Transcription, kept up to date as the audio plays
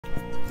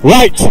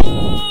Right!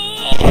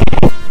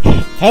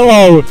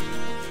 Hello!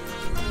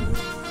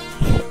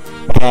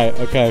 Right,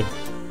 okay.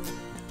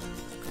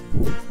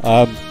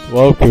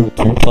 Welcome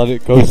to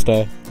Planet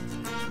Coaster.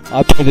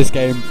 I played this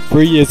game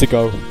 3 years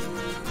ago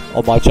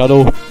on my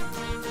channel.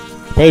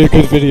 Made a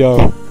good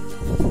video.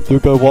 Do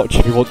go watch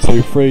if you want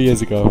to. 3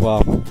 years ago,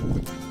 wow.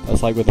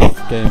 That's like when the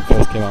game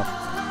first came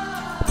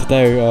out.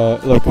 Today,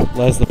 look,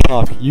 there's the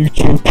park.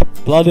 YouTube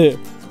Planet.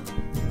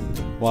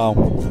 Wow.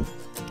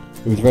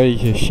 It was very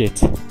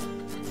shit.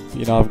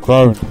 You know, I've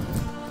grown.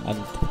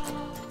 And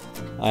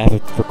I have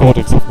a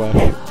recording software.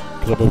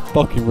 Because I'm a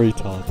fucking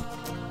retard.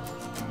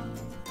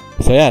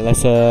 So yeah,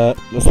 let's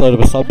load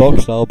up a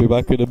Sandbox and I'll be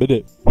back in a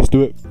minute. Let's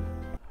do it.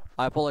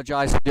 I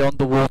apologise for the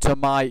underwater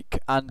mic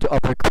and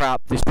other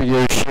crap. This video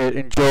is shit.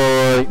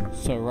 Enjoy.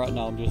 So right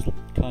now I'm just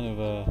kind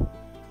of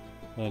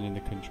learning the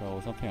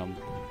controls. I think I'm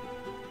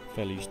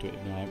fairly used to it.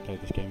 I haven't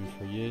played this game in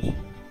 3 years.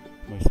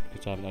 Mostly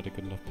because I haven't had a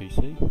good enough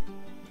PC.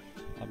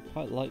 I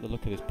quite like the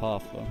look of this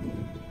path though.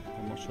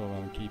 I'm not sure where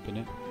I'm keeping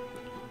it.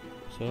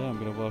 So yeah, I'm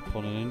going to work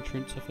on an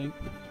entrance I think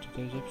for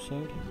today's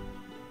episode.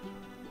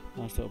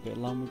 Nice little bit of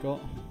land we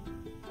got.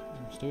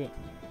 Let's do it.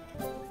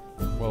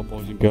 Well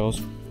boys and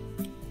girls,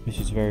 this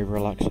is very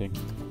relaxing.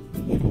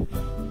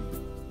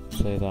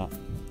 Say that.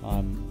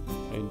 I'm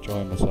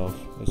enjoying myself.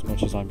 As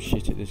much as I'm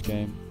shit at this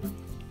game,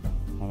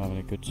 I'm having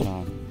a good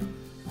time.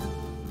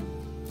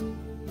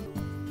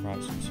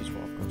 Right, so this is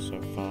what I've got so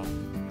far.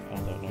 I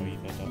don't know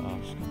either, don't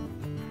ask.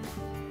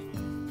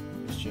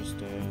 It's just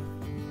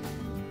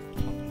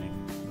happening,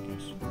 I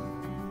guess.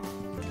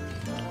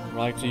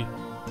 Righty.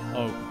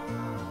 Oh.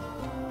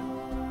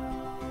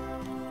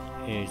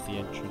 Here's the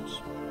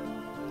entrance.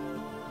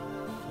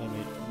 Let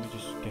me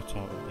just get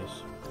out of this.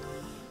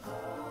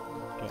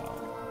 Get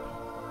out.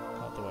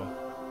 Out the way.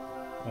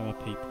 Where are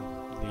people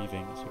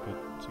leaving? It's a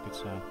good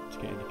sign to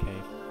get in the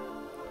cave.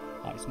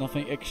 It's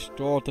nothing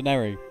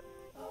extraordinary.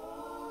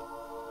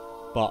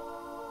 But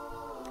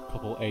a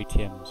couple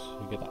ATMs,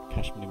 you get that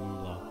cash money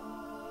moolah.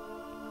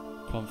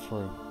 Come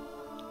through.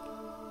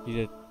 These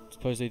are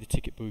supposedly the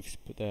ticket booths,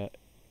 but they're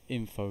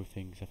info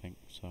things, I think.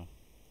 So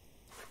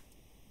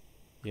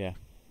yeah.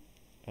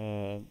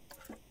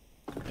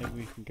 Maybe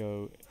we can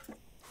go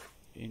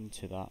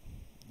into that.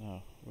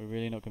 No, we're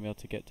really not going to be able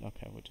to get to.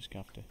 Okay, we're just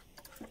going to have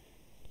to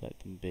let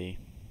them be.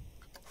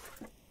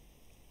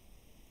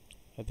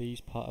 Are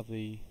these part of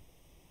the...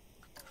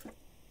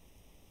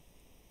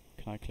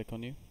 Can I click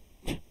on you?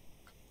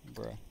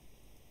 Bruh.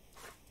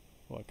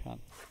 Oh, I can. I'm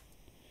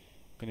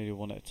going to do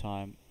one at a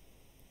time.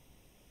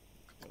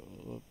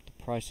 The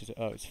price is...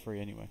 Oh, it's free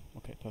anyway.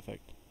 Okay,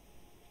 perfect.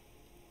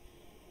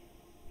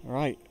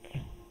 Right.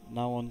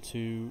 Now on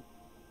to...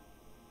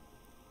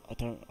 I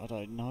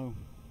don't know.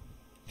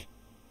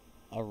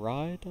 A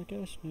ride, I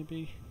guess,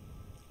 maybe?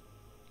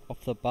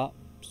 Off the bat,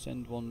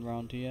 send one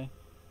round here.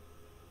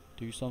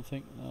 Do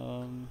something.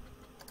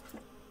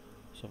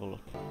 Let's have a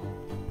look.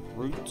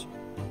 Route.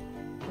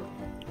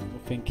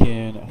 We're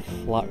thinking a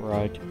flat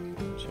ride.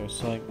 So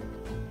it's like...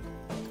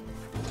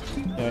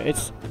 Yeah,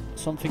 it's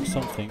something,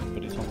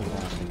 but it's on the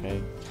ground,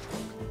 okay?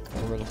 A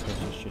roller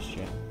coaster's just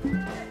yet.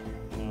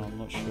 No, I'm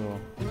not sure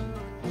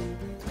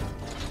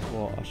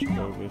what I should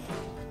go with.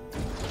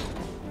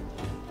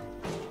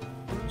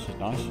 This is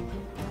nice.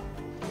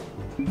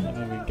 Maybe we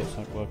can get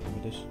something working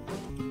with this.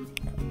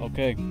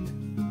 Okay.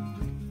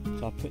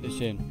 So I've put this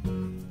in.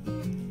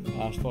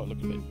 I just thought it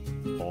looked a bit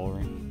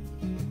boring.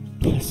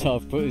 So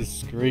I've put this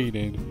screen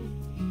in.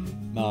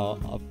 Now,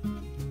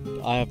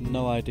 I have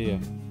no idea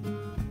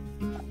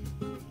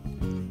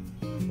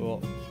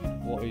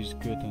what is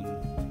good and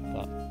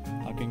that.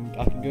 I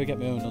can go get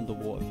my own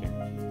underwater thing.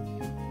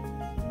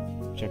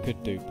 Which I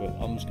could do, but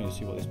I'm just going to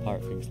see what this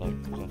pirate thing's like,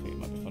 because I think it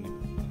might be funny.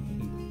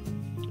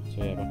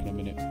 So yeah, back in a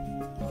minute.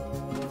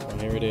 So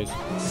here it is.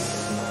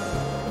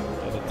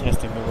 Yeah, they're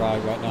testing the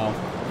ride right now.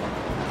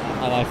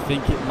 And I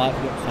think it might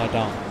be upside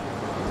down.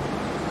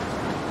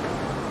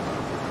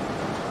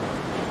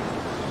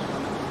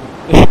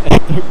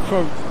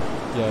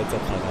 Yeah, it's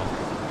upside down.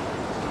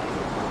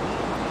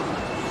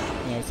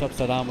 You know, it's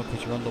upside down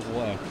because you're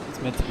underwater. It's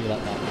meant to be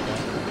like that, okay?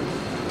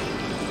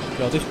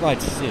 Yo, this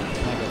ride's sick.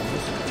 Can I get on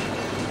this?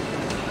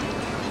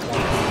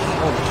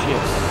 Oh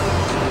shit.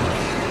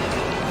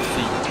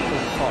 See. Oh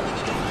fuck.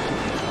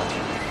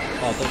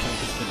 Oh, I don't think I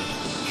just finished.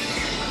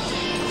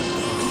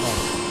 Oh,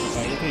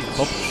 okay, look at these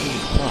bubbles.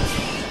 Jesus Christ.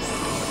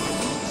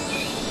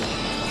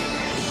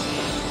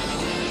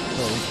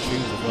 Oh, these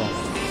tunes as well.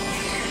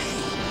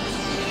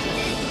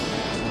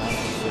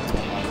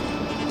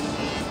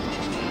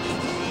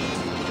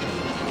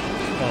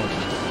 Oh,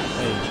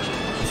 hey.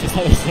 This is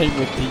like the same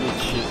repeated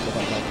shit that I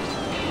like.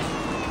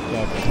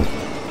 Yeah, okay.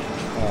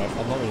 Alright,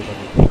 I'm not really done.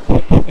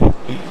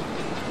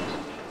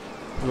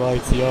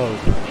 Rightio.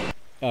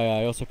 Oh yeah,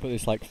 I also put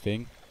this like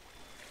thing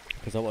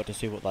because I wanted to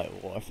see what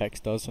effects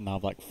does, and now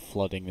I'm like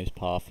flooding this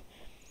path.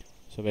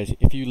 So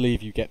basically, if you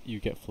leave, you get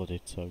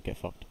flooded. So get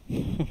fucked.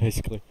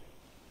 Basically.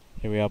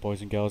 Here we are,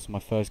 boys and girls. My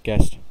first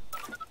guest,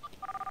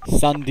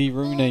 Sandy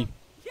Rooney.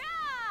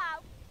 Yeah!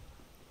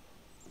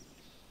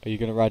 Are you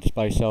gonna ride this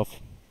by yourself?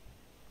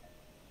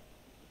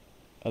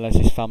 Unless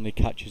his family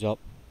catches up.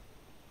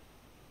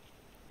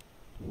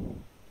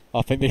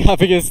 I think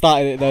it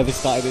started it. No, they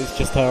started it. It's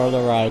just her on the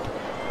ride.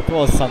 Come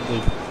on,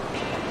 Sandy.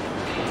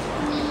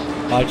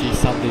 IG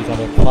Sandy's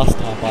having a class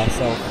time by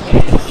herself.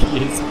 She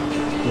is.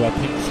 With her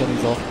pink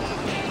sunnies on.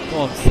 Go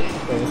on,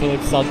 wait, what's her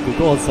name? Sandy.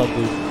 Go on,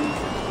 Sandy.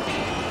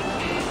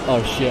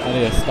 Oh shit, I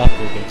need a staff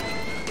building.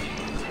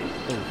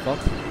 Oh fuck.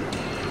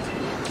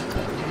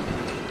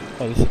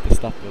 Oh, this is the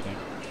staff building.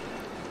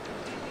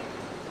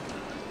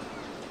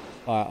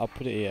 Alright, I'll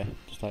put it here,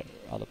 just like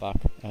at the back.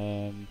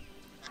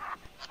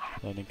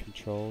 Learning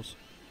controls.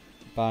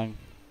 Bang,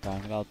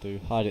 bang, that'll do.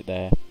 Hide it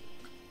there.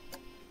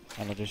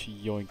 And I'll just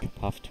yoink a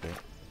path to it.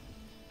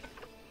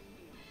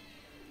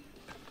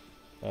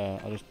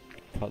 I'll just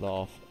cut that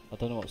off. I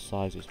don't know what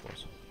size this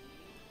was.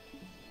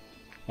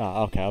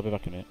 Ah, okay, I'll be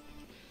back in a minute.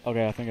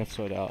 Okay, I think I've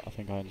sorted it out. I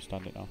think I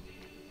understand it now.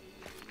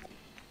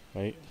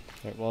 Wait,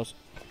 there it was.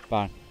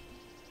 Bang.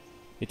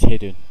 It's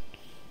hidden.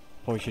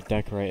 Probably should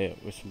decorate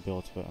it with some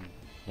builds, but I'm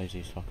lazy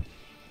as fuck.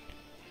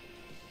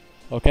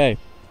 Okay.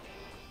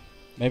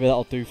 Maybe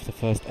that'll do for the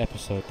first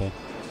episode then.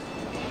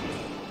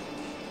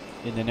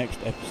 In the next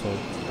episode,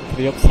 for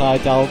the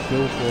upside down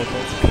billboard.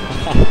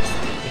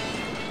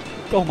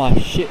 Oh my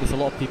shit, there's a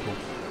lot of people.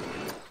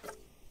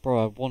 Bro,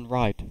 I have one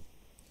ride.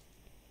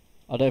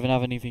 I don't even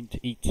have anything to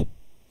eat.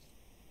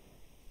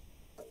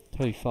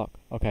 Holy fuck.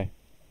 Okay.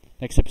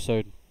 Next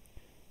episode.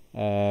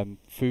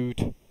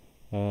 Food.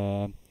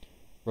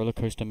 Roller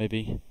coaster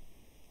maybe.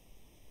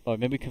 Oh,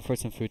 maybe we can throw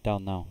some food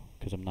down now,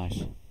 because I'm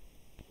nice.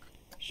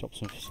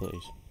 Shops and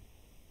facilities.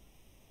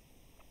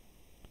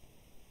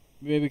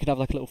 Maybe we could have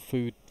like a little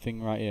food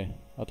thing right here.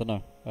 I don't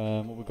know.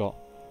 What we got?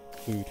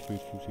 Food.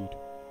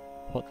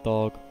 Hot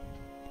dog.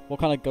 What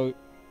kind of goat?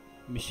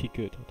 Missy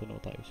good. I don't know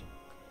what that is.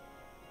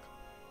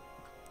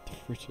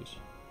 Fritters.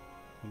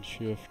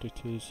 Ensure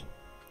fritters.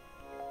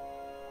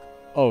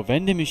 Oh,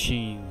 vending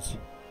machines.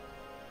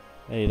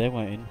 Hey, they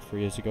went in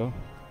 3 years ago.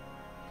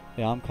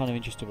 Yeah, I'm kind of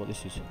interested what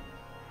this is.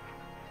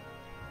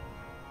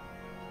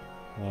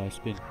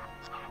 Spin.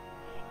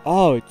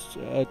 Oh, it's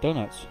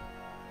donuts.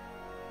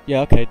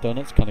 Yeah, okay,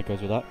 donuts kind of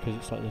goes with that because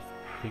it's like the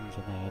things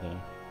on there.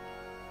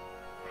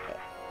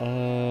 I don't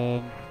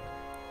know.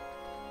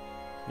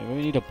 Maybe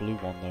we need a blue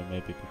one though,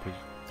 maybe because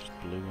just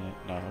blue in it.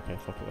 No, okay,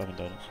 fuck it, we're having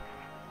donuts.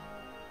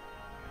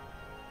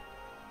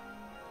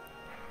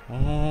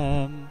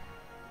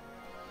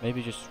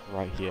 Maybe just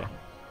right here.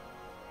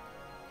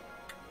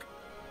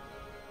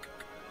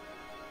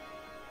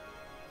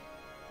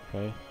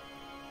 Okay.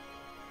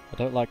 I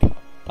don't like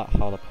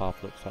how the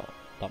path looks that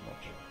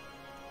much.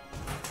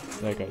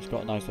 There you go, it's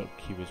got a nice little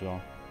cube as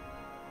well.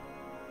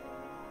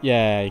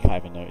 Yeah, you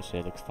can't even notice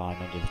it, looks fine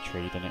under the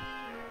tree, doesn't it?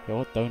 Yo,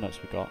 what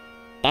donuts we got?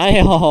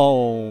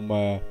 Damn!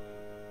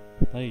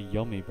 They're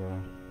yummy,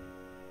 bro.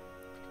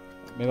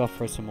 Maybe I'll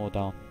throw some more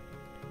down.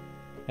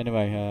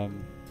 Anyway,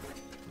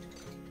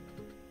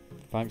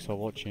 thanks for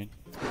watching.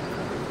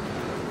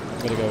 I'm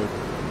gonna go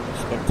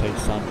spectate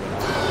Sandra now.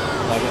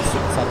 Did I get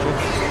Sandra?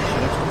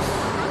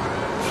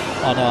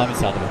 Oh no, I'm in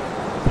Sandra.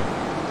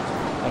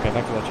 Okay,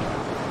 thanks for watching.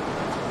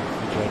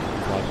 Enjoy.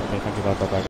 Okay, thank you, bye bye.